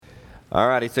All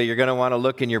righty, so you're going to want to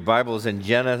look in your Bibles in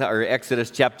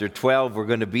Exodus chapter 12. We're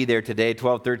going to be there today,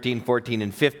 12, 13, 14,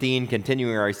 and 15,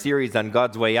 continuing our series on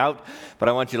God's Way Out. But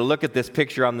I want you to look at this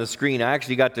picture on the screen. I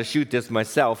actually got to shoot this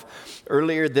myself.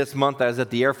 Earlier this month, I was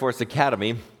at the Air Force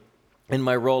Academy in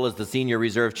my role as the senior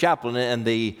reserve chaplain, and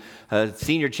the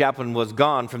senior chaplain was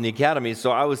gone from the academy,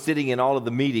 so I was sitting in all of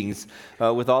the meetings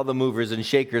with all the movers and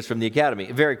shakers from the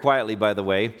academy, very quietly, by the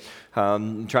way,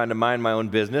 trying to mind my own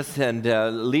business. And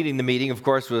leading the meeting, of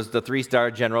course, was the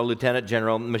three-star general, Lieutenant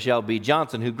General Michelle B.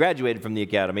 Johnson, who graduated from the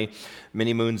academy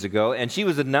many moons ago, and she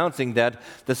was announcing that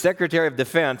the Secretary of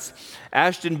Defense,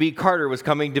 Ashton B. Carter, was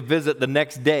coming to visit the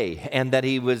next day, and that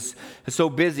he was so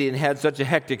busy and had such a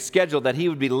hectic schedule that he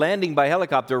would be landing by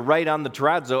helicopter right on the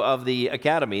terrazzo of the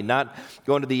academy, not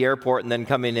going to the airport and then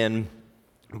coming in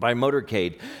by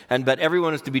motorcade. But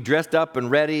everyone is to be dressed up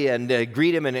and ready and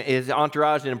greet him and his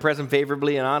entourage and impress him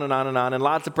favorably, and on and on and on, and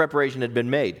lots of preparation had been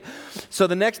made. So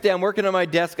the next day I'm working on my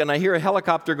desk and I hear a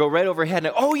helicopter go right overhead,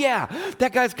 and oh yeah,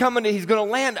 that guy's coming, he's going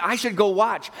to land, I should go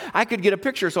watch, I could get a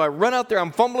picture. So I run out there,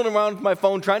 I'm fumbling around with my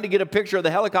phone trying to get a picture of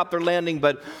the helicopter landing,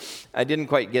 but I didn't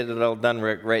quite get it all done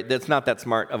right. That's not that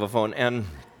smart of a phone. And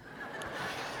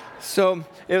so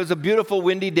it was a beautiful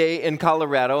windy day in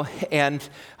Colorado, and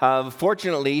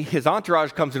fortunately his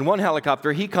entourage comes in one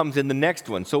helicopter, he comes in the next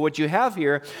one. So what you have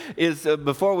here is,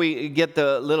 before we get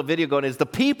the little video going, is the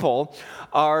people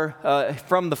are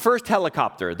from the first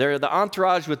helicopter. They're the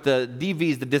entourage with the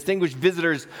DVs, the distinguished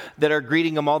visitors that are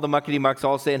greeting them, all the muckety-mucks,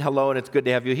 all saying hello and it's good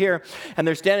to have you here. And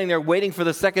they're standing there waiting for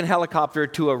the second helicopter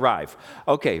to arrive.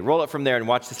 Okay, roll it from there and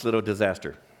watch this little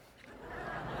disaster.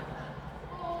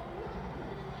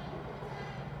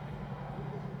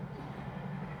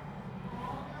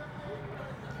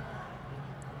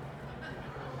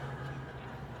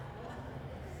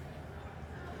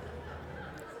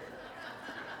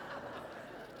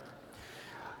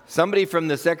 Somebody from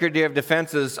the Secretary of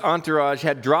Defense's entourage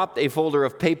had dropped a folder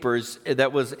of papers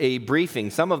that was a briefing.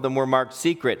 Some of them were marked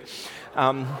secret.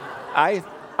 I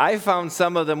found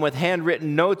some of them with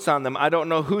handwritten notes on them. I don't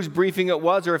know whose briefing it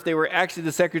was or if they were actually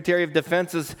the Secretary of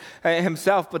Defense's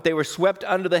himself, but they were swept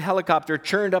under the helicopter,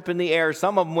 churned up in the air.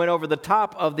 Some of them went over the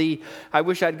top of I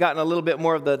wish I'd gotten a little bit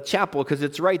more of the chapel because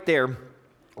it's right there.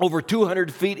 Over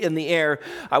 200 feet in the air.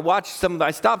 I watched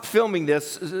I stopped filming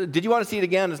this. Did you want to see it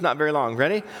again? It's not very long.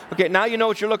 Ready? Okay, now you know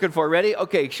what you're looking for. Ready?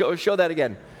 Okay, show that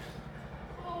again.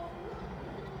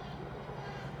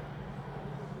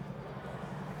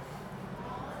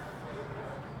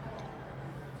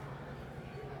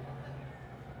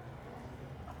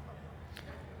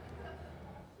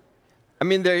 I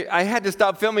mean, I had to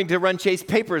stop filming to run chase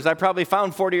papers. I probably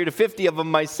found 40 or 50 of them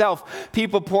myself.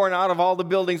 People pouring out of all the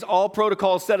buildings, all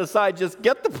protocols set aside. Just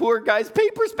get the poor guy's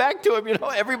papers back to him. You know,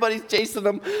 everybody's chasing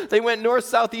them. They went north,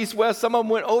 south, east, west. Some of them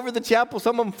went over the chapel.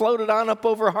 Some of them floated on up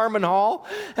over Harmon Hall.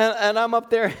 And I'm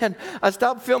up there, and I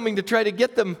stopped filming to try to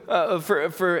get them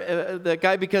for the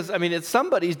guy because, I mean, it's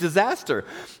somebody's disaster.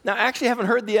 Now, I actually haven't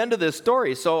heard the end of this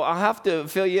story, so I'll have to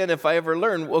fill you in if I ever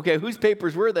learn, okay, whose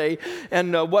papers were they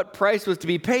and what price was to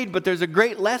be paid, but there's a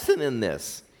great lesson in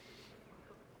this.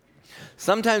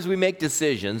 Sometimes we make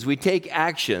decisions, we take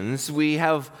actions,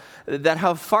 that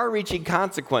have far-reaching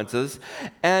consequences,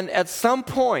 and at some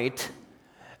point,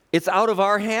 it's out of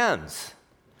our hands,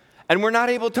 and we're not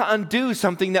able to undo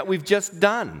something that we've just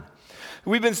done.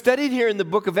 We've been studying here in the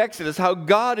book of Exodus how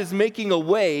God is making a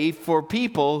way for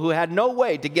people who had no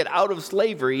way to get out of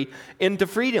slavery into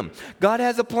freedom. God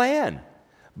has a plan.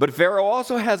 But Pharaoh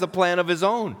also has a plan of his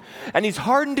own. And he's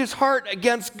hardened his heart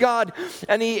against God.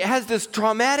 And he has this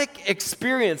traumatic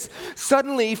experience.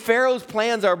 Suddenly, Pharaoh's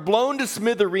plans are blown to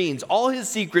smithereens. All his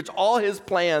secrets, all his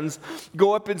plans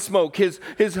go up in smoke. His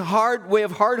hard way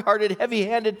of hard-hearted,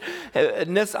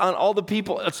 heavy-handedness on all the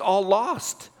people, it's all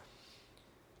lost.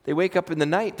 They wake up in the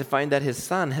night to find that his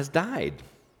son has died.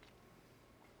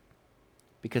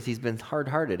 Because he's been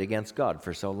hard-hearted against God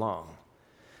for so long.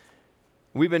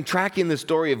 We've been tracking the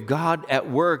story of God at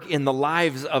work in the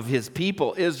lives of his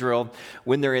people, Israel,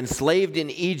 when they're enslaved in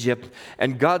Egypt.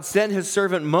 And God sent his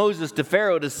servant Moses to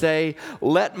Pharaoh to say,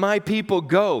 "Let my people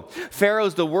go."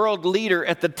 Pharaoh's the world leader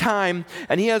at the time,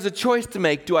 and he has a choice to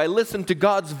make. Do I listen to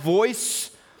God's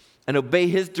voice and obey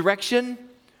his direction?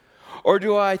 Or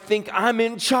do I think I'm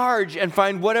in charge and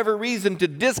find whatever reason to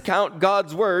discount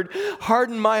God's word,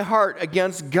 harden my heart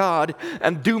against God,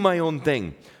 and do my own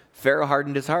thing? Pharaoh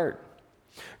hardened his heart.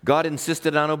 God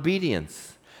insisted on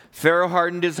obedience. Pharaoh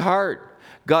hardened his heart.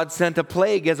 God sent a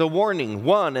plague as a warning,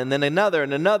 one and then another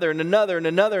and another and another and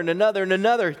another and another and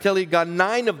another until he got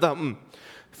 9 of them.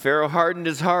 Pharaoh hardened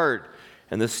his heart,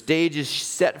 and the stage is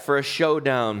set for a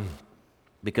showdown.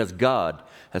 because God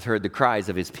has heard the cries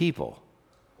of his people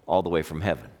all the way from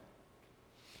heaven.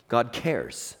 God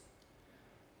cares.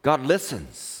 God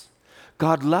listens.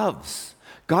 God loves.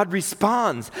 God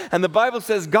responds. And the Bible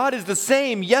says God is the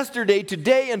same yesterday,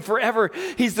 today, and forever.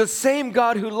 He's the same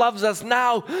God who loves us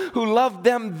now, who loved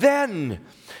them then.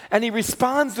 And he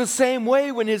responds the same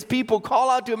way when his people call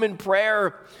out to him in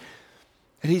prayer.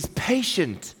 And he's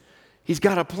patient. He's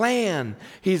got a plan.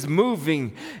 He's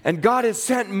moving. And God has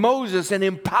sent Moses and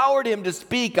empowered him to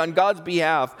speak on God's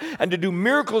behalf and to do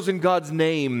miracles in God's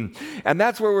name. And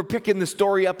that's where we're picking the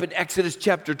story up in Exodus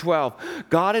chapter 12.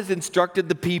 God has instructed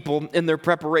the people in their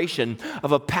preparation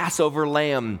of a Passover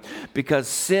lamb because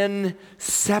sin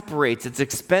separates. It's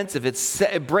expensive.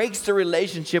 It breaks the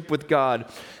relationship with God.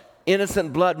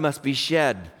 Innocent blood must be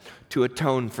shed to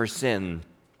atone for sin.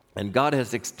 And God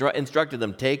has instructed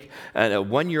them, take a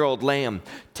one-year-old lamb,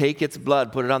 take its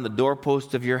blood, put it on the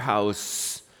doorpost of your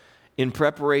house in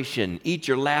preparation. Eat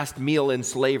your last meal in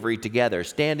slavery together,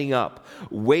 standing up,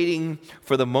 waiting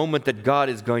for the moment that God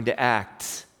is going to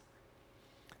act.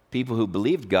 People who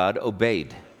believed God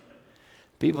obeyed.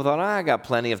 People thought, I got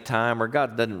plenty of time, or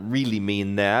God doesn't really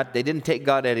mean that. They didn't take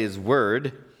God at his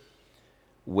word,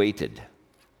 waited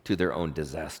to their own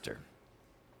disaster.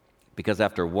 Because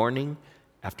after warning,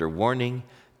 after warning,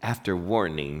 after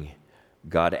warning,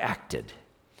 God acted.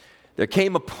 There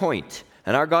came a point,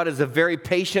 and our God is a very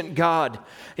patient God.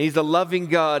 He's a loving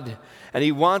God, and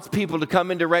he wants people to come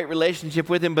into right relationship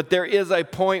with him, but there is a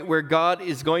point where God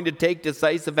is going to take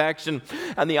decisive action,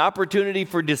 and the opportunity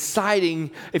for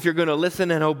deciding if you're going to listen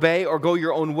and obey or go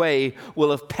your own way will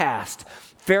have passed.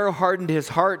 Pharaoh hardened his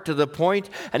heart to the point,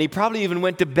 and he probably even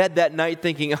went to bed that night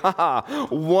thinking,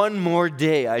 one more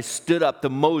day I stood up to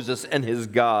Moses and his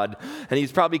God. And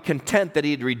he's probably content that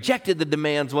he had rejected the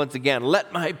demands once again.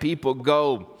 Let my people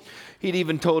go. He'd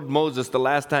even told Moses the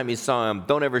last time he saw him,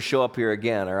 don't ever show up here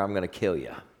again or I'm going to kill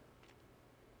you.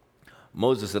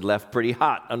 Moses had left pretty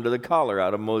hot under the collar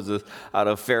out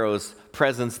of Pharaoh's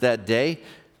presence that day.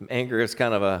 Anger is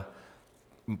kind of a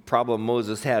problem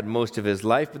Moses had most of his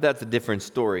life, but that's a different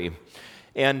story.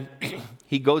 And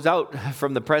he goes out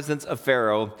from the presence of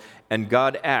Pharaoh, and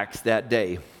God acts that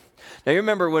day. Now you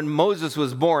remember when Moses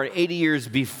was born 80 years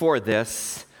before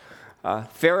this,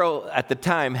 Pharaoh at the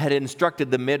time had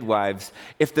instructed the midwives,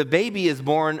 if the baby is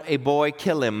born a boy,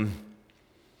 kill him.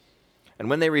 And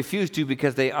when they refused to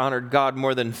because they honored God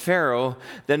more than Pharaoh,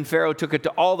 then Pharaoh took it to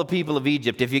all the people of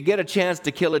Egypt. If you get a chance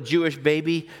to kill a Jewish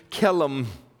baby, kill him.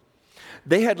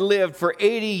 They had lived for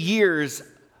 80 years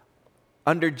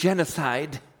under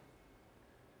genocide.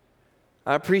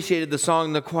 I appreciated the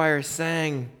song the choir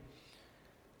sang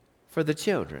for the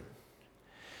children.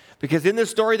 Because in this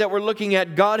story that we're looking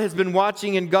at, God has been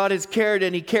watching and God has cared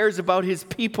and he cares about his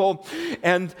people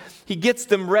and he gets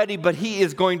them ready, but he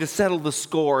is going to settle the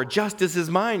score. Justice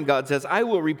is mine, God says. I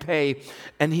will repay,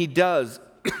 and he does.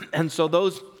 And so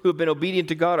those who have been obedient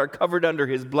to God are covered under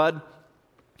his blood.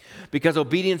 Because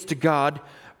obedience to God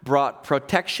brought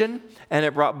protection and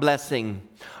it brought blessing.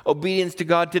 Obedience to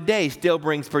God today still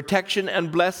brings protection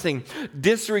and blessing.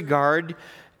 Disregard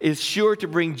is sure to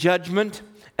bring judgment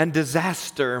and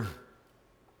disaster.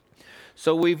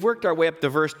 So we've worked our way up to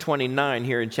verse 29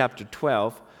 here in chapter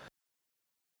 12.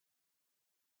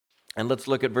 And let's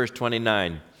look at verse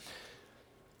 29.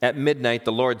 At midnight,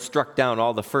 the Lord struck down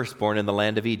all the firstborn in the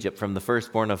land of Egypt, from the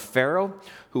firstborn of Pharaoh,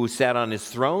 who sat on his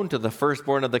throne, to the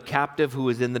firstborn of the captive who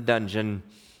was in the dungeon,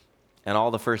 and all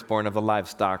the firstborn of the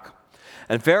livestock.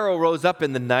 And Pharaoh rose up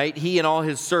in the night, he and all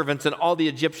his servants and all the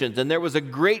Egyptians, and there was a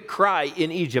great cry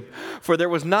in Egypt, for there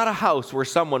was not a house where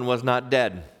someone was not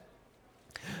dead.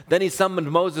 Then he summoned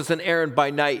Moses and Aaron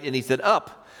by night, and he said,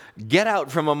 Up, get out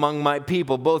from among my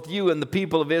people, both you and the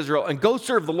people of Israel, and go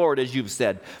serve the Lord as you've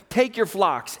said. Take your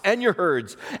flocks and your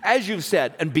herds, as you've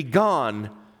said, and be gone,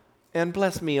 and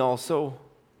bless me also.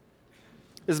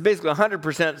 This is basically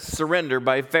 100% surrender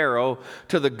by Pharaoh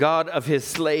to the God of his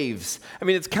slaves. I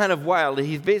mean, it's kind of wild.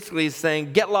 He's basically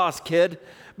saying, get lost, kid,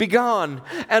 be gone,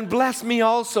 and bless me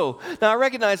also. Now, I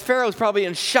recognize Pharaoh's probably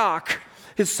in shock.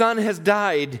 His son has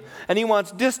died, and he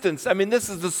wants distance. I mean, this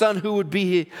is the son who would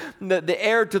be the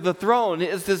heir to the throne.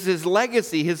 This is his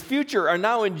legacy. His future are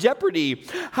now in jeopardy.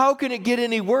 How can it get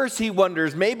any worse, he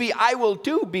wonders. Maybe I will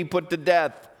too be put to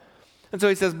death. And so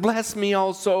he says, bless me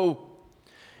also.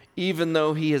 Even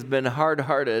though he has been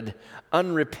hard-hearted,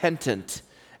 unrepentant,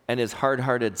 and is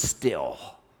hard-hearted still,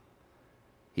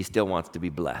 he still wants to be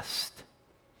blessed.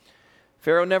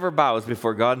 Pharaoh never bows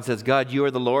before God and says, God, you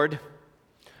are the Lord.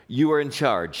 You are in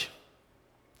charge.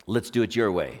 Let's do it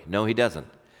your way. No, he doesn't.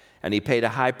 And he paid a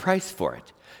high price for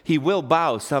it. He will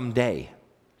bow someday.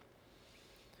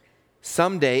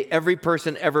 Someday, every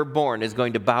person ever born is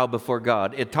going to bow before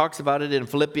God. It talks about it in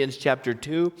Philippians chapter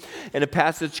 2 in a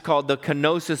passage called the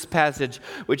kenosis passage,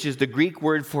 which is the Greek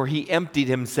word for he emptied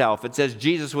himself. It says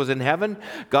Jesus was in heaven.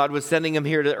 God was sending him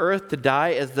here to earth to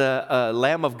die as the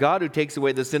Lamb of God who takes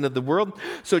away the sin of the world.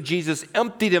 So Jesus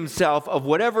emptied himself of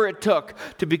whatever it took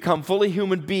to become fully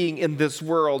human being in this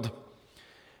world.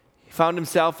 He found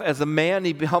himself as a man.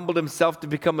 He humbled himself to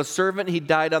become a servant. He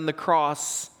died on the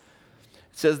cross.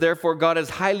 It says, therefore, God has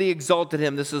highly exalted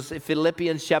him. This is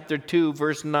Philippians chapter 2,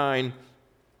 verse 9.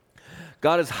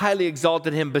 God has highly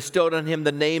exalted him, bestowed on him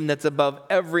the name that's above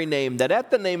every name, that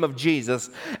at the name of Jesus,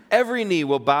 every knee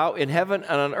will bow in heaven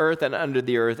and on earth and under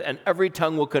the earth, and every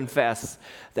tongue will confess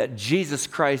that Jesus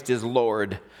Christ is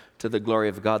Lord, to the glory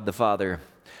of God the Father.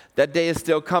 That day is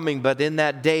still coming, but in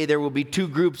that day there will be two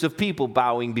groups of people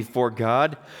bowing before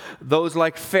God. Those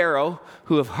like Pharaoh,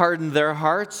 who have hardened their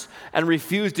hearts and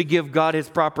refused to give God his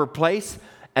proper place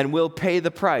and will pay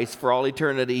the price for all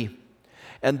eternity.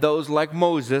 And those like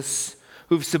Moses,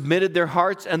 who've submitted their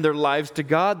hearts and their lives to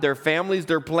God, their families,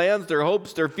 their plans, their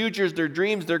hopes, their futures, their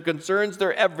dreams, their concerns,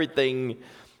 their everything.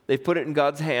 They've put it in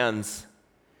God's hands,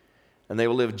 and they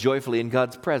will live joyfully in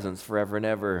God's presence forever and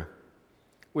ever.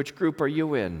 Which group are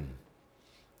you in?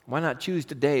 Why not choose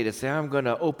today to say, I'm going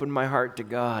to open my heart to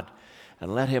God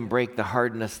and let him break the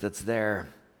hardness that's there?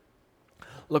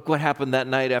 Look what happened that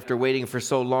night after waiting for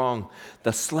so long.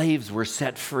 The slaves were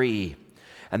set free,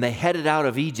 and they headed out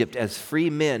of Egypt as free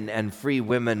men and free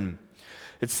women.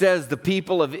 It says the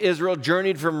people of Israel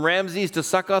journeyed from Ramses to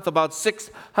Succoth, about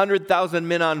 600,000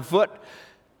 men on foot,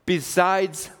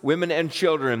 besides women and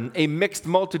children. A mixed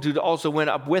multitude also went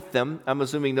up with them. I'm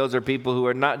assuming those are people who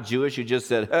are not Jewish, who just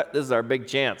said, this is our big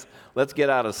chance. Let's get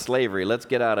out of slavery. Let's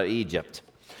get out of Egypt.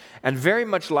 And very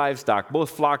much livestock,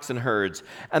 both flocks and herds.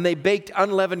 And they baked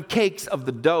unleavened cakes of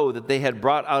the dough that they had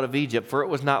brought out of Egypt, for it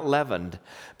was not leavened,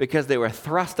 because they were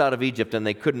thrust out of Egypt and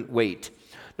they couldn't wait,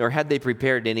 nor had they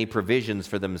prepared any provisions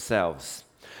for themselves.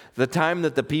 The time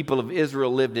that the people of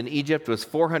Israel lived in Egypt was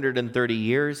 430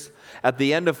 years. At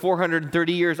the end of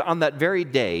 430 years, on that very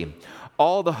day,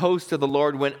 all the hosts of the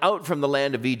Lord went out from the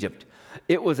land of Egypt.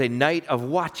 It was a night of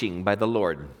watching by the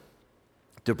Lord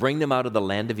to bring them out of the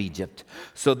land of Egypt.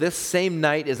 So this same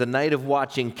night is a night of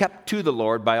watching kept to the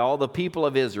Lord by all the people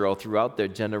of Israel throughout their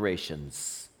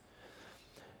generations.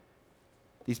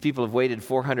 These people have waited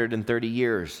 430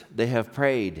 years. They have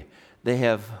prayed. They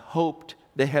have hoped.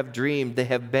 They have dreamed. They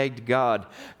have begged God.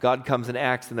 God comes and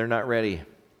acts, and they're not ready.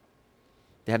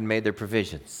 They hadn't made their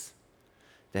provisions.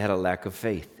 They had a lack of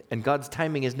faith. And God's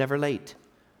timing is never late.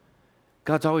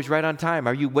 God's always right on time.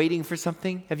 Are you waiting for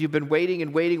something? Have you been waiting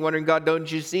and waiting, wondering, God, don't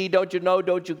you see? Don't you know?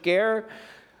 Don't you care?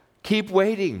 Keep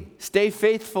waiting. Stay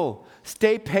faithful.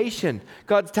 Stay patient.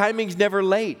 God's timing's never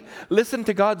late. Listen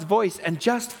to God's voice and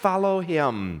just follow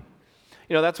him.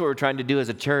 You know, that's what we're trying to do as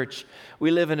a church.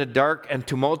 We live in a dark and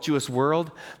tumultuous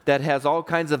world that has all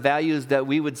kinds of values that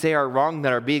we would say are wrong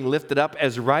that are being lifted up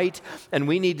as right. And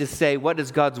we need to say, what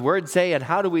does God's word say? And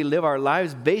how do we live our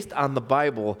lives based on the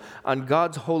Bible, on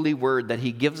God's holy word that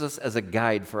he gives us as a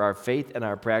guide for our faith and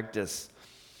our practice?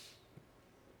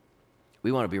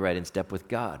 We want to be right in step with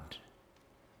God.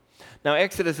 Now,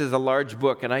 Exodus is a large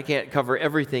book, and I can't cover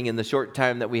everything in the short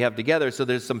time that we have together, so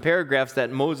there's some paragraphs that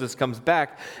Moses comes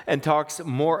back and talks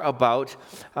more about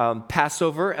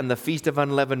Passover and the Feast of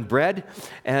Unleavened Bread,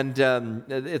 and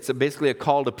it's basically a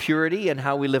call to purity and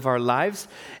how we live our lives.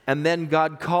 And then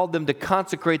God called them to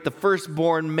consecrate the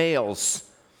firstborn males.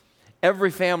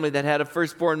 Every family that had a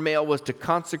firstborn male was to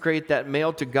consecrate that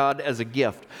male to God as a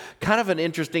gift. Kind of an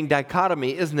interesting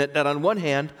dichotomy, isn't it? That on one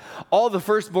hand, all the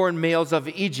firstborn males of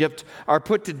Egypt are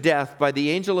put to death by the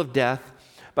angel of death,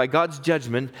 by God's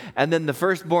judgment, and then the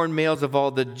firstborn males of all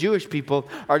the Jewish people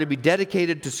are to be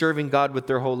dedicated to serving God with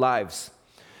their whole lives.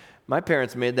 My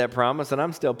parents made that promise, and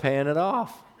I'm still paying it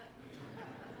off.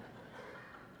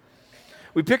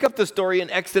 We pick up the story in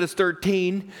Exodus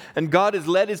 13, and God has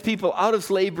led his people out of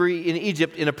slavery in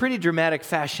Egypt in a pretty dramatic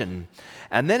fashion.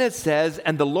 And then it says,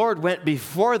 and the Lord went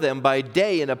before them by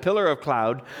day in a pillar of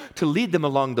cloud to lead them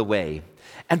along the way,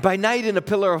 and by night in a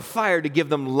pillar of fire to give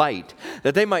them light,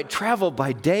 that they might travel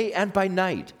by day and by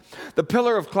night. The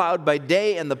pillar of cloud by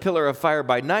day and the pillar of fire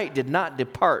by night did not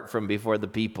depart from before the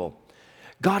people.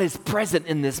 God is present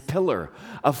in this pillar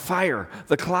of fire,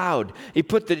 the cloud. He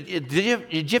put the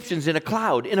Egyptians in a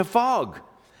cloud, in a fog.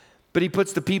 But he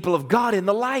puts the people of God in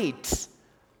the light.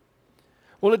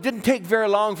 Well, it didn't take very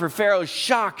long for Pharaoh's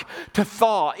shock to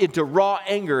thaw into raw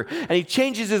anger. And he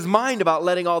changes his mind about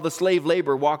letting all the slave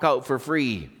labor walk out for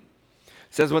free.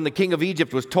 It says, when the king of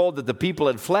Egypt was told that the people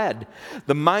had fled,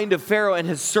 the mind of Pharaoh and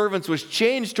his servants was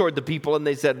changed toward the people, and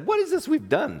they said, what is this we've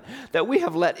done, that we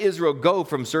have let Israel go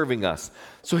from serving us?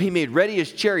 So he made ready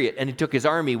his chariot, and he took his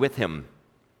army with him,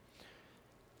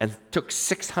 and took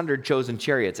 600 chosen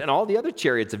chariots, and all the other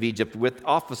chariots of Egypt with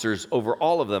officers over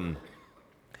all of them.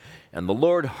 And the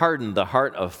Lord hardened the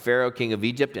heart of Pharaoh, king of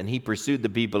Egypt, and he pursued the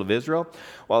people of Israel,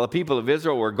 while the people of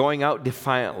Israel were going out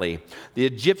defiantly. The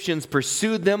Egyptians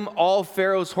pursued them. All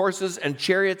Pharaoh's horses and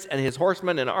chariots and his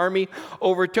horsemen and army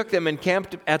overtook them and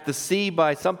camped at the sea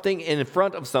by something in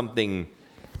front of something.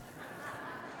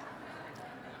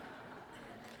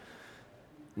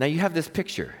 Now you have this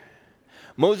picture.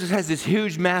 Moses has this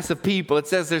huge mass of people. It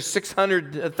says there's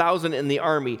 600,000 in the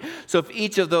army. So if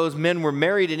each of those men were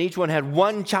married and each one had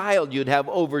one child, you'd have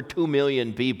over 2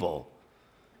 million people.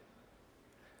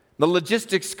 The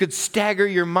logistics could stagger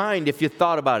your mind if you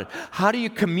thought about it. How do you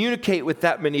communicate with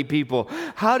that many people?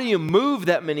 How do you move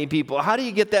that many people? How do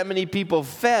you get that many people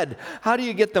fed? How do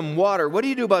you get them water? What do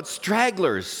you do about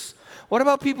stragglers? What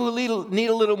about people who need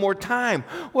a little more time?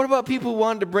 What about people who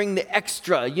wanted to bring the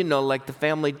extra, like the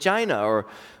family china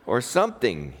or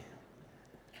something?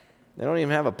 They don't even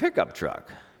have a pickup truck.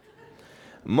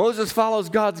 Moses follows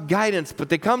God's guidance, but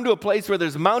they come to a place where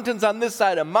there's mountains on this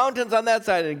side and mountains on that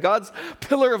side, and God's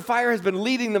pillar of fire has been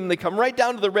leading them. They come right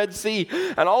down to the Red Sea,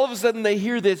 and all of a sudden they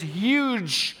hear this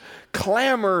huge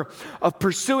clamor of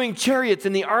pursuing chariots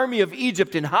in the army of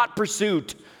Egypt in hot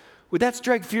pursuit. Would that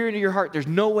strike fear into your heart? There's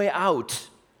no way out.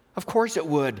 Of course it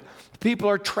would. The people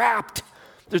are trapped.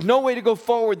 There's no way to go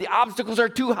forward. The obstacles are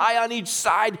too high on each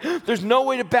side. There's no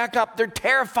way to back up. They're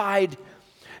terrified. It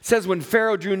says, when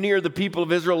Pharaoh drew near, the people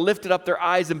of Israel lifted up their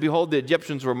eyes, and behold, the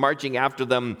Egyptians were marching after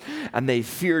them, and they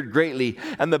feared greatly.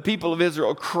 And the people of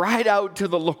Israel cried out to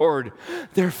the Lord.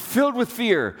 They're filled with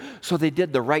fear. So they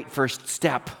did the right first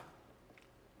step.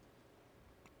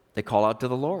 They call out to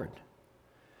the Lord.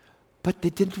 But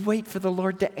they didn't wait for the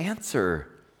Lord to answer.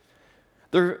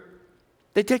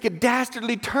 They take a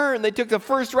dastardly turn. They took the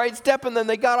first right step, and then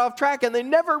they got off track, and they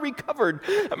never recovered.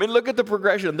 I mean, look at the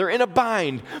progression. They're in a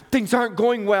bind. Things aren't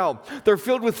going well. They're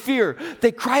filled with fear.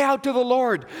 They cry out to the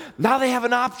Lord. Now they have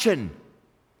an option.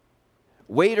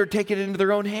 Wait or take it into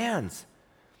their own hands.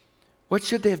 What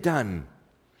should they have done?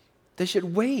 They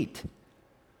should wait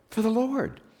for the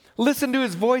Lord. Listen to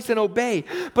his voice and obey.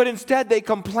 But instead they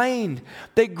complained.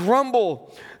 They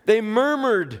grumbled. They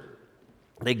murmured.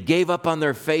 They gave up on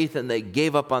their faith, and they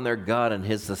gave up on their God and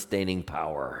his sustaining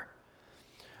power.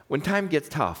 When time gets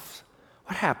tough,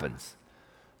 what happens?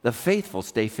 The faithful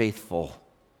stay faithful.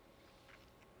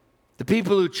 The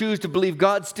people who choose to believe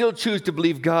God still choose to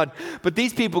believe God. But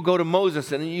these people go to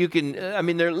Moses, and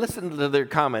they're listening to their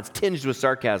comments, tinged with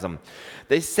sarcasm.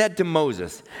 They said to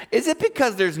Moses, is it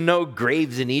because there's no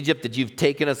graves in Egypt that you've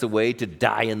taken us away to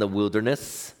die in the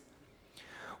wilderness?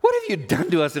 What have you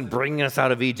done to us in bringing us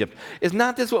out of Egypt? Is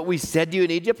not this what we said to you in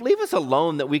Egypt? Leave us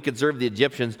alone that we could serve the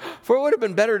Egyptians, for it would have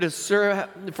been better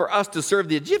for us to serve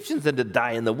the Egyptians than to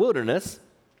die in the wilderness.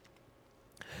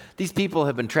 These people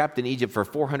have been trapped in Egypt for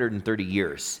 430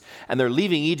 years, and they're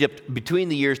leaving Egypt between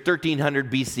the years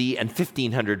 1300 BC and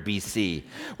 1500 BC.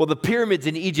 Well, the pyramids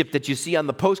in Egypt that you see on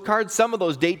the postcards, some of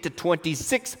those date to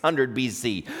 2600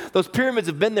 BC. Those pyramids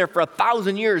have been there for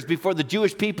 1,000 years before the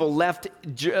Jewish people left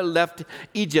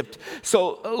Egypt.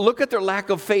 So look at their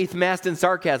lack of faith masked in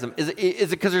sarcasm. Is it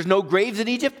because there's no graves in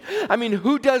Egypt? I mean,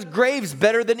 who does graves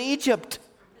better than Egypt?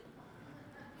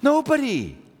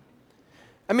 Nobody.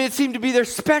 I mean, it seemed to be their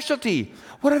specialty.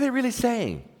 What are they really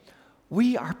saying?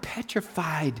 We are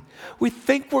petrified. We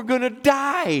think we're going to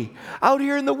die out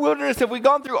here in the wilderness. Have we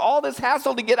gone through all this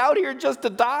hassle to get out here just to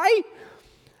die?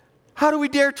 How do we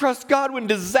dare trust God when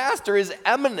disaster is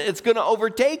imminent? It's going to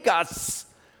overtake us.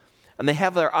 And they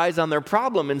have their eyes on their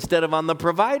problem instead of on the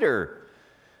provider.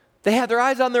 They have their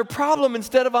eyes on their problem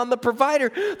instead of on the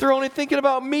provider. They're only thinking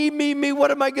about me. What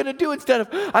am I going to do? Instead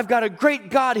of, I've got a great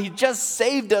God. He just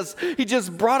saved us. He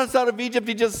just brought us out of Egypt.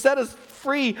 He just set us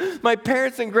free. My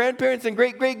parents and grandparents and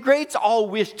great-great-greats all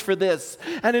wished for this.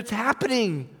 And it's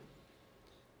happening.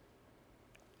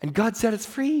 And God set us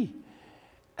free.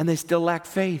 And they still lack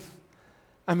faith.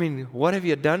 I mean, what have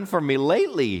you done for me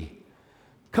lately?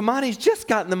 Come on, he's just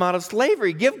gotten them out of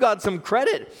slavery. Give God some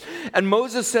credit. And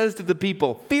Moses says to the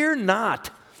people, fear not.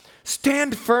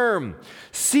 Stand firm.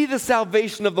 See the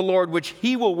salvation of the Lord, which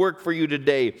he will work for you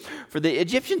today. For the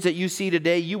Egyptians that you see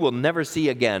today, you will never see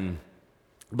again.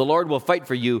 The Lord will fight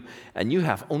for you, and you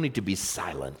have only to be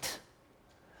silent.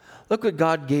 Look what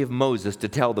God gave Moses to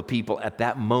tell the people at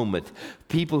that moment.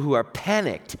 People who are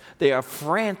panicked. They are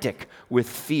frantic with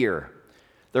fear.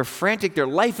 They're frantic. Their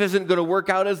life isn't going to work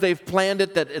out as they've planned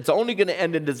it, that it's only going to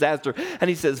end in disaster. And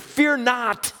he says, fear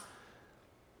not.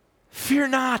 Fear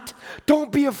not.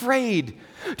 Don't be afraid.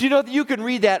 Do you know that you can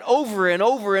read that over and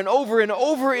over and over and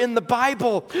over in the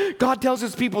Bible? God tells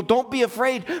his people, don't be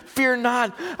afraid. Fear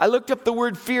not. I looked up the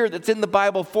word fear that's in the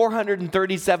Bible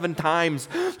 437 times.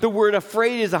 The word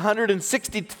afraid is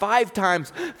 165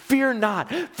 times. Fear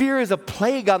not. Fear is a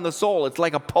plague on the soul. It's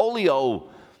like a polio.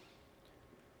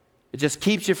 It just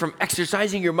keeps you from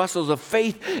exercising your muscles of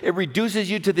faith. It reduces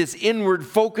you to this inward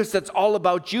focus that's all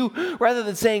about you, rather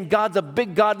than saying God's a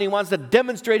big God and he wants to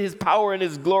demonstrate his power and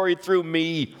his glory through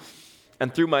me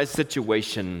and through my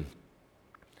situation.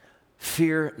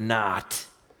 Fear not.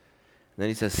 And then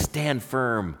he says, stand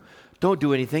firm. Don't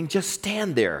do anything. Just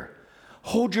stand there.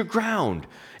 Hold your ground.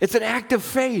 It's an act of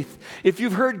faith. If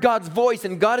you've heard God's voice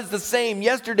and God is the same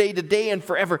yesterday, today, and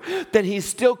forever, then he's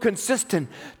still consistent.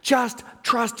 Just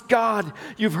trust God.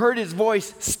 You've heard his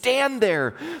voice. Stand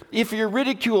there. If you're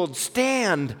ridiculed,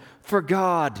 stand for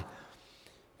God.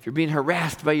 If you're being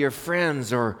harassed by your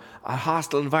friends or a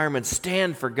hostile environment,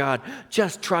 stand for God.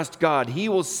 Just trust God. He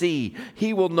will see.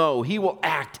 He will know. He will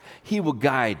act. He will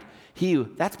guide.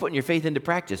 That's putting your faith into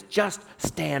practice. Just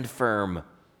stand firm.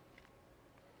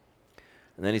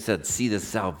 And then he said, see the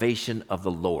salvation of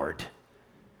the Lord.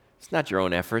 It's not your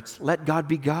own efforts. Let God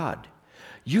be God.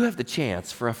 You have the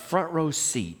chance for a front row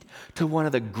seat to one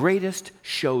of the greatest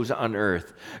shows on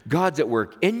earth. God's at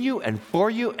work in you and for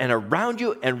you and around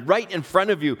you and right in front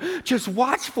of you. Just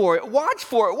watch for it. Watch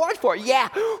for it. Watch for it. Yeah.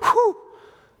 Whew.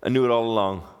 I knew it all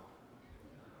along.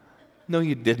 No,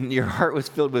 you didn't. Your heart was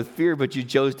filled with fear, but you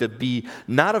chose to be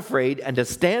not afraid and to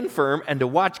stand firm and to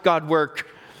watch God work.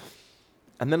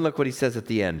 And then look what he says at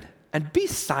the end. And be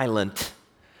silent.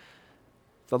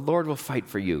 The Lord will fight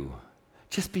for you.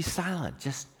 Just be silent.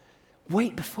 Just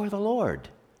wait before the Lord.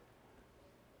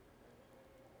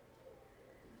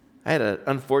 I had an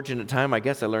unfortunate time. I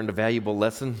guess I learned a valuable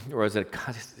lesson. Or as it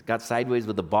got sideways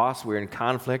with the boss, we were in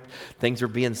conflict. Things were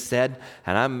being said.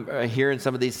 And I'm hearing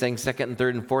some of these things second and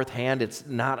third and fourth hand. It's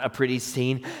not a pretty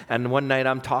scene. And one night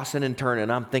I'm tossing and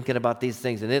turning. I'm thinking about these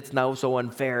things. And it's now so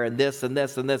unfair. And this and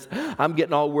this and this. I'm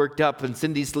getting all worked up. And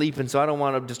Cindy's sleeping, so I don't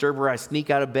want to disturb her. I sneak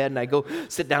out of bed and I go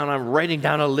sit down. I'm writing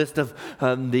down a list of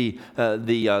the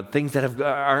things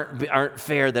that aren't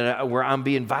fair, where I'm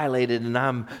being violated and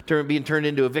I'm being turned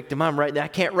into a victim. I'm writing. I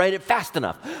can't write it fast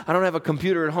enough. I don't have a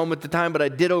computer at home at the time, but I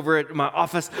did over at my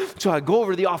office. So I go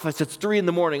over to the office. It's 3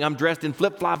 a.m. I'm dressed in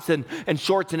flip-flops and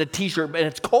shorts and a t-shirt, and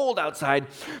it's cold outside,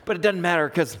 but it doesn't matter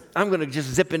because I'm going to just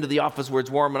zip into the office where it's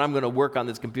warm, and I'm going to work on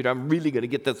this computer. I'm really going to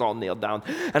get this all nailed down.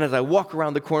 And as I walk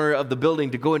around the corner of the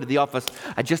building to go into the office,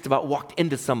 I just about walked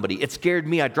into somebody. It scared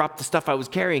me. I dropped the stuff I was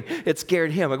carrying. It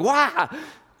scared him. Like, wow!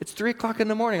 It's 3 o'clock in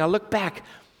the morning. I look back.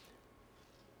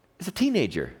 It's a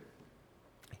teenager.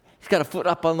 He's got a foot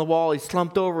up on the wall. He's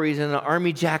slumped over. He's in an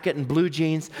army jacket and blue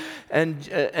jeans, and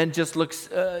just looks,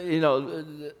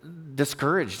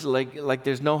 discouraged, like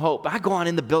there's no hope. I go on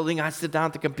in the building. I sit down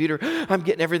at the computer. I'm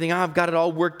getting everything out. I've got it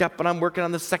all worked up, and I'm working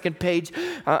on the second page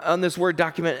on this Word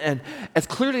document. And as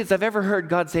clearly as I've ever heard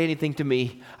God say anything to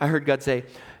me, I heard God say,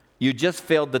 "You just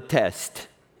failed the test."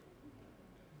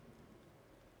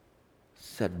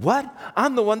 Said, "What?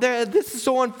 I'm the one there. This is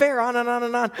so unfair." On and on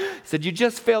and on. He said, "You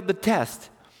just failed the test."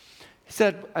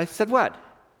 I said, "What?"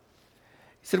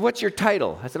 He said, "What's your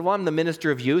title?" I said, "Well, I'm the minister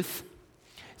of youth."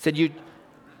 He said,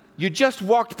 You just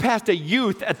walked past a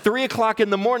youth at 3 o'clock in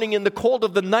the morning in the cold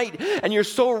of the night, and you're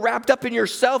so wrapped up in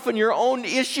yourself and your own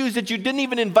issues that you didn't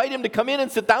even invite him to come in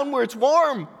and sit down where it's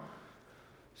warm." I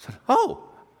said, "Oh."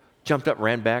 Jumped up,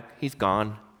 ran back. He's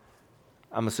gone.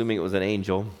 I'm assuming it was an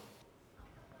angel.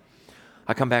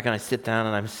 I come back and I sit down,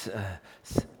 and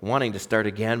I'm wanting to start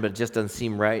again, but it just doesn't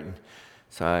seem right. And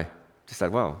so I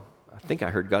decided, well, I think I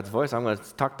heard God's voice. I'm going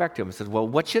to talk back to him. I said, "Well,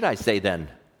 what should I say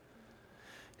then?"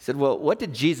 He said, "Well, what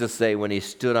did Jesus say when he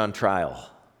stood on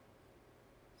trial?"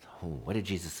 Oh, what did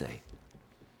Jesus say?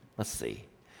 Let's see.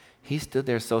 He stood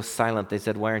there so silent, they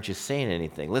said, "Why aren't you saying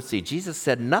anything?" Let's see. Jesus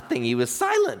said nothing. He was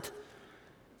silent.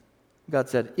 God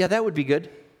said, "Yeah, that would be good.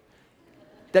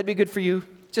 That'd be good for you.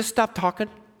 Just stop talking.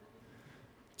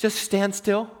 Just stand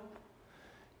still.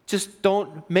 Just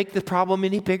don't make the problem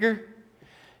any bigger."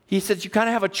 He says you kind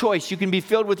of have a choice. You can be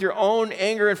filled with your own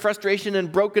anger and frustration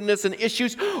and brokenness and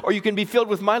issues, or you can be filled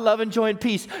with my love and joy and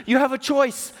peace. You have a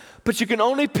choice, but you can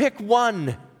only pick one.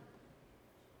 I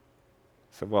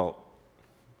said, "Well,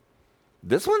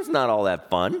 this one's not all that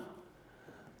fun.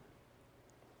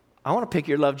 I want to pick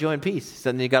your love, joy, and peace." He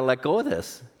said, "Then you got to let go of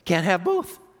this. Can't have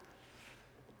both."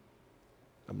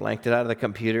 I blanked it out of the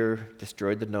computer,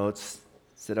 destroyed the notes,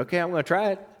 said, "Okay, I'm going to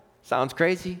try it. Sounds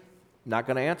crazy. I'm not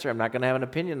going to answer. I'm not going to have an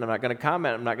opinion. I'm not going to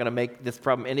comment. I'm not going to make this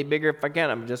problem any bigger if I can.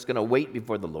 I'm just going to wait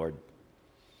before the Lord.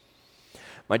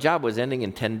 My job was ending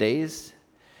in 10 days.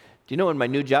 Do you know when my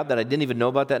new job that I didn't even know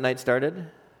about that night started?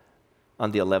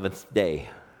 On the 11th day.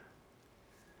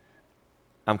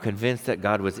 I'm convinced that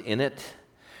God was in it,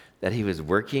 that he was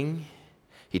working.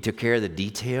 He took care of the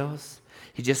details.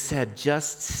 He just said,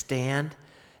 just stand,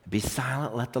 be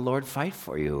silent, let the Lord fight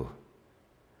for you.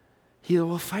 He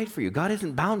will fight for you. God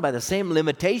isn't bound by the same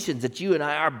limitations that you and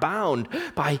I are bound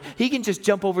by. He can just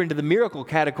jump over into the miracle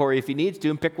category if he needs to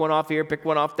and pick one off here, pick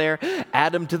one off there,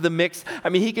 add them to the mix. I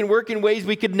mean, he can work in ways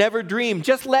we could never dream.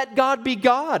 Just let God be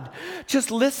God.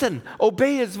 Just listen,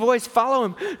 obey his voice, follow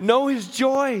him, know his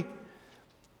joy.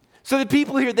 So the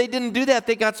people here, they didn't do that.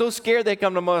 They got so scared they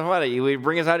come to Moses. What, you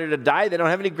bring us out here to die? They don't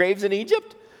have any graves in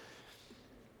Egypt?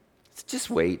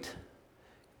 Just wait.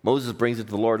 Moses brings it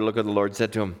to the Lord. Look at the Lord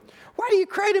said to him, why do you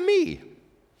cry to me?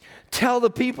 Tell the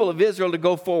people of Israel to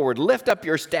go forward. Lift up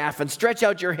your staff and stretch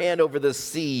out your hand over the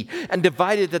sea and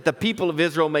divide it that the people of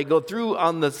Israel may go through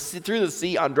the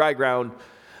sea on dry ground.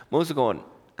 Moses going,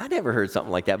 I never heard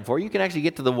something like that before. You can actually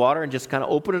get to the water and just kind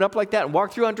of open it up like that and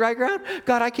walk through on dry ground?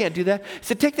 God, I can't do that. He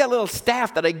said, take that little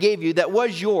staff that I gave you that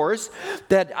was yours,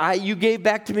 that you gave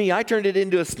back to me. I turned it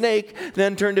into a snake,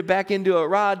 then turned it back into a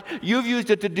rod. You've used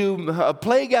it to do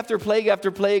plague after plague after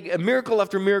plague, a miracle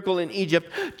after miracle in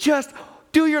Egypt. Just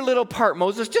do your little part,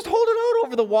 Moses. Just hold it out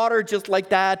over the water just like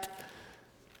that.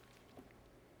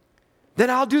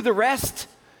 Then I'll do the rest.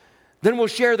 Then we'll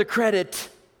share the credit.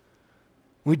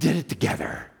 We did it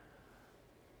together.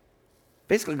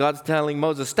 Basically, God's telling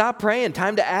Moses, stop praying,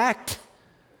 time to act.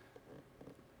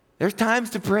 There's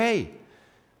times to pray.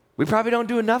 We probably don't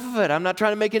do enough of it. I'm not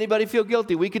trying to make anybody feel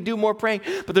guilty. We could do more praying,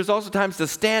 but there's also times to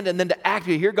stand and then to act.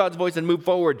 You hear God's voice and move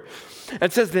forward.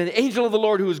 It says, the angel of the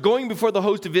Lord who was going before the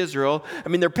host of Israel,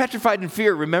 they're petrified in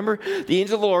fear, remember? The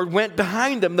angel of the Lord went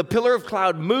behind them. The pillar of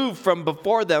cloud moved from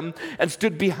before them and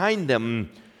stood behind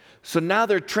them. So now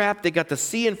they're trapped. They got the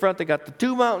sea in front. They got the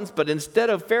two mountains. But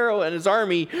instead of Pharaoh and his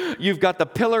army, you've got the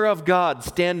pillar of God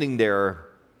standing there,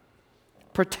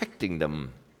 protecting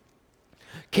them.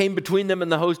 Came between them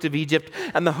and the host of Egypt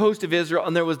and the host of Israel.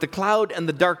 And there was the cloud and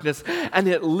the darkness. And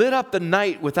it lit up the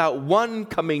night without one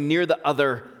coming near the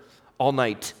other all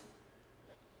night.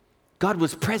 God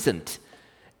was present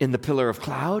in the pillar of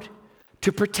cloud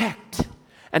to protect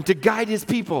and to guide his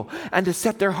people and to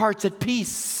set their hearts at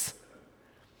peace.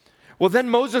 Well, then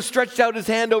Moses stretched out his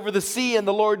hand over the sea, and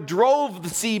the Lord drove the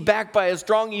sea back by a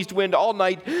strong east wind all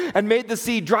night and made the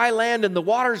sea dry land, and the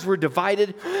waters were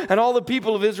divided. And all the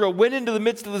people of Israel went into the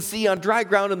midst of the sea on dry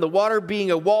ground, and the water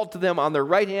being a wall to them on their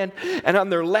right hand and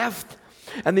on their left.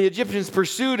 And the Egyptians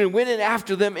pursued and went in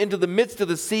after them into the midst of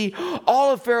the sea,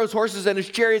 all of Pharaoh's horses and his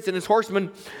chariots and his horsemen.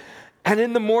 And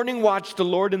in the morning watch, the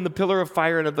Lord in the pillar of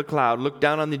fire and of the cloud looked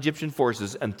down on the Egyptian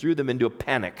forces and threw them into a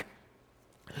panic.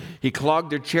 He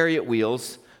clogged their chariot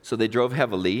wheels, so they drove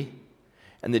heavily.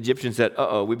 And the Egyptians said,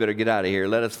 we better get out of here.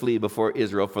 Let us flee before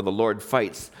Israel, for the Lord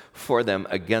fights for them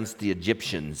against the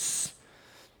Egyptians.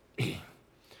 And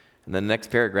the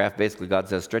next paragraph, basically, God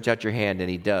says, stretch out your hand, and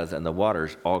he does, and the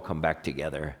waters all come back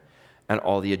together. And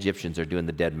all the Egyptians are doing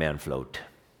the dead man float.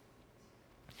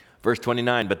 Verse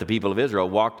 29, but the people of Israel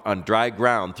walked on dry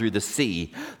ground through the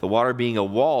sea, the water being a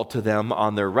wall to them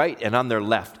on their right and on their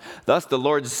left. Thus the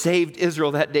Lord saved Israel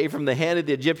that day from the hand of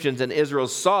the Egyptians, and Israel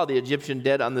saw the Egyptian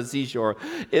dead on the seashore.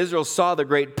 Israel saw the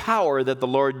great power that the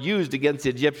Lord used against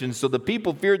the Egyptians. So the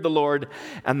people feared the Lord,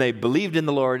 and they believed in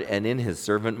the Lord and in his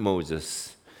servant Moses.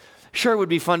 Sure, it would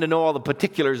be fun to know all the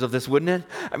particulars of this, wouldn't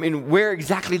it? Where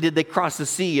exactly did they cross the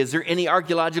sea? Is there any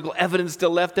archaeological evidence still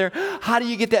left there? How do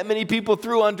you get that many people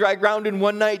through on dry ground in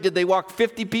one night? Did they walk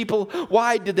 50 people?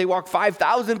 Why? Did they walk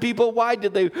 5,000 people? Why?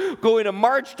 Did they go in a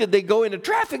march? Did they go in a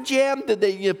traffic jam? Did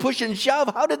they push and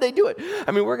shove? How did they do it?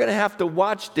 We're going to have to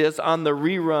watch this on the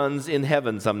reruns in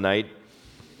heaven some night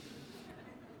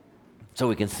so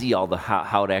we can see all the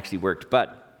how it actually worked.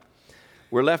 But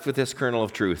we're left with this kernel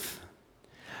of truth.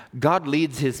 God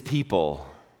leads his people,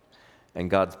 and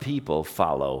God's people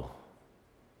follow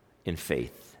in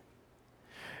faith.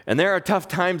 And there are tough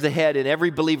times ahead in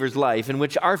every believer's life in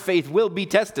which our faith will be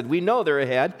tested. We know they're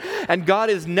ahead, and God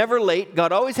is never late.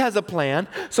 God always has a plan.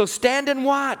 So stand and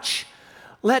watch.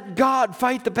 Let God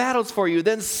fight the battles for you.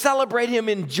 Then celebrate him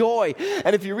in joy.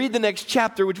 And if you read the next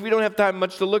chapter, which we don't have time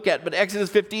much to look at, but Exodus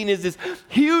 15 is this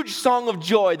huge song of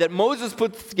joy that Moses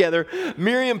puts together.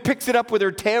 Miriam picks it up with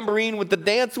her tambourine, with the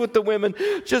dance with the women.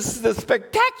 Just the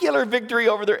spectacular victory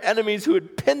over their enemies who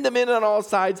had pinned them in on all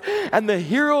sides. And the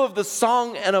hero of the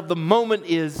song and of the moment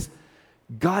is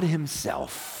God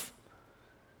himself.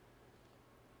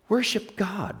 Worship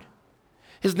God.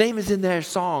 His name is in their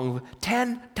song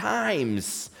 10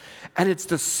 times. And it's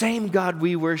the same God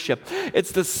we worship.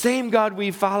 It's the same God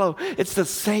we follow. It's the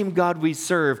same God we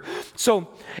serve. So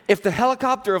if the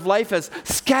helicopter of life has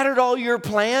scattered all your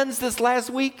plans this last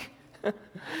week,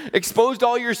 exposed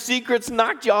all your secrets,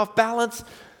 knocked you off balance,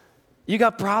 you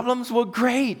got problems? Well,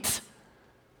 great.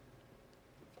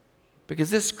 Because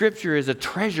this scripture is a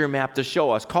treasure map to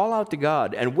show us. Call out to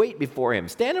God and wait before Him.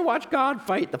 Stand and watch God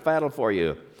fight the battle for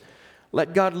you.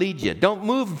 Let God lead you. Don't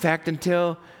move, in fact,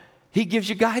 until He gives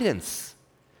you guidance.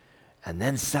 And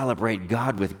then celebrate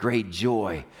God with great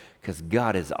joy, because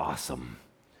God is awesome.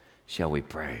 Shall we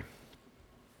pray?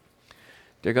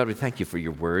 Dear God, we thank You for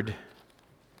Your word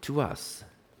to us.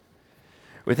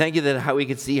 We thank You that how we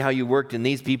could see how You worked in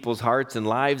these people's hearts and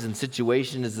lives and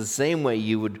situations is the same way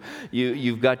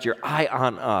you've got Your eye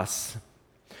on us.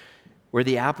 We're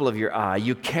the apple of Your eye.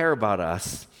 You care about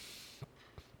us.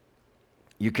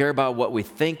 You care about what we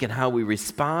think and how we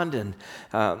respond, and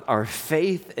our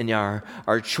faith and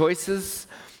our choices.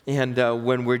 And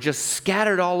when we're just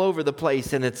scattered all over the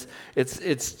place and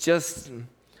it's just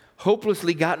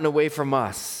hopelessly gotten away from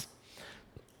us,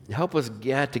 help us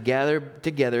get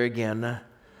together again,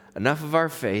 enough of our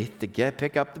faith to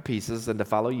pick up the pieces and to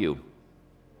follow You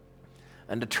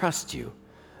and to trust You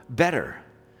better,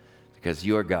 because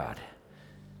You're God.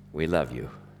 We love You.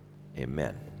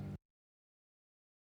 Amen.